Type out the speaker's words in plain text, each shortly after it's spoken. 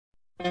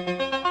Alright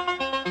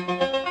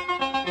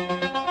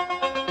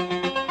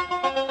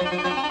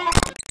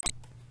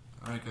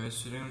guys,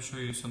 so today I'm going to show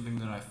you something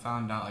that I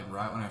found out like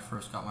right when I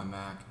first got my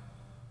Mac,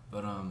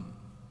 but I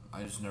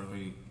just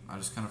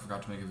kind of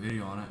forgot to make a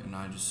video on it, and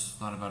I just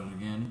thought about it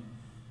again,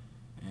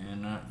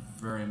 and not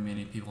very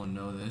many people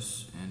know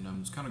this, and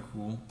it's kind of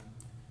cool.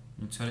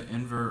 It's how to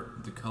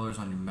invert the colors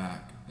on your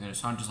Mac, and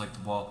it's not just like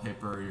the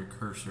wallpaper or your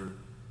cursor,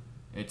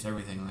 it's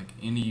everything, like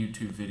any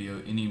YouTube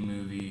video, any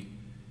movie,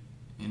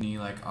 any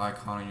like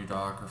icon in your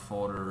dock or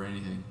folder or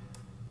anything,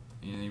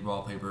 any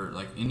wallpaper,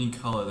 like any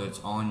color that's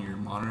on your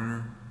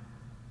monitor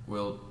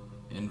will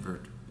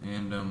invert.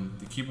 And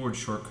the keyboard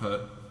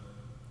shortcut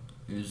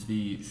is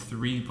the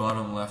 3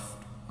 bottom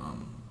left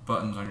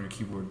buttons on your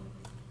keyboard.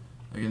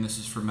 Again, this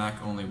is for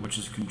Mac only, which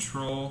is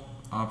Control,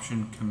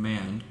 Option,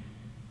 Command.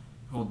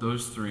 Hold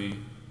those 3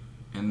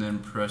 and then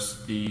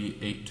press the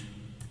 8.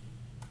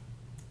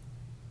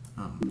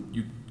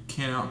 You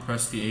cannot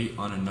press the 8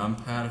 on a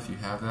numpad if you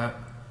have that,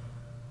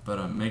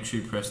 but make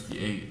sure you press the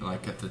 8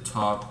 like at the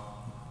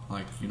top,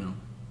 like, you know,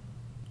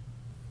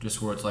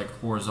 just where it's like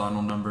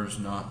horizontal numbers,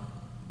 not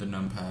the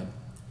numpad.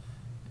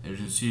 As you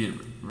can see, it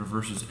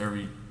reverses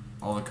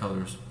all the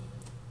colors.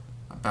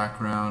 My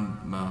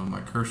background,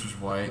 my cursor's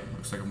white,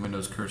 looks like a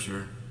Windows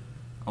cursor.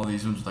 All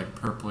these ones like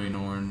purpley and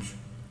orange.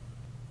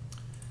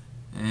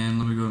 And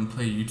let me go and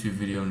play a YouTube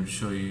video and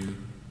show you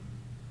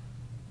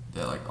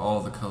that like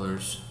all the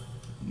colors.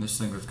 And this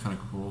thing was kind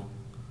of cool.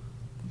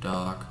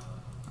 Dock.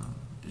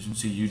 As you can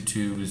see,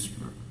 YouTube is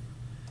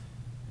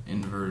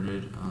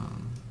inverted.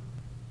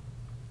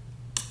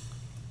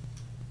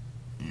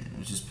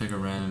 Let's just pick a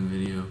random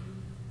video.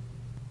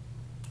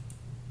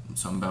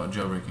 Something about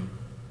jailbreaking.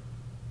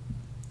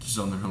 Just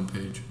on their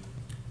homepage.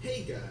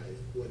 Hey guys,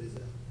 what is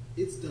up?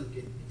 It's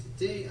Duncan, and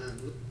today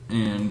I'm...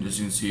 And as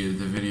you can see,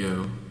 the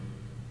video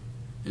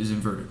is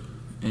inverted.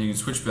 And you can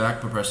switch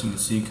back by pressing the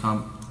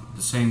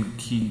same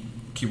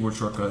keyboard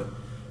shortcut,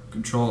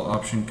 Control,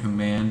 Option,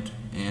 Command,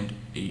 and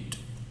 8.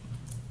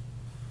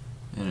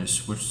 And it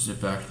switches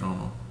it back to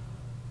normal.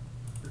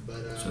 But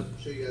I'll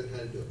show you guys how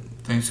to do it.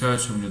 Thanks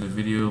guys for watching the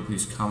video.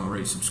 Please comment,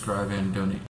 rate, subscribe, and donate.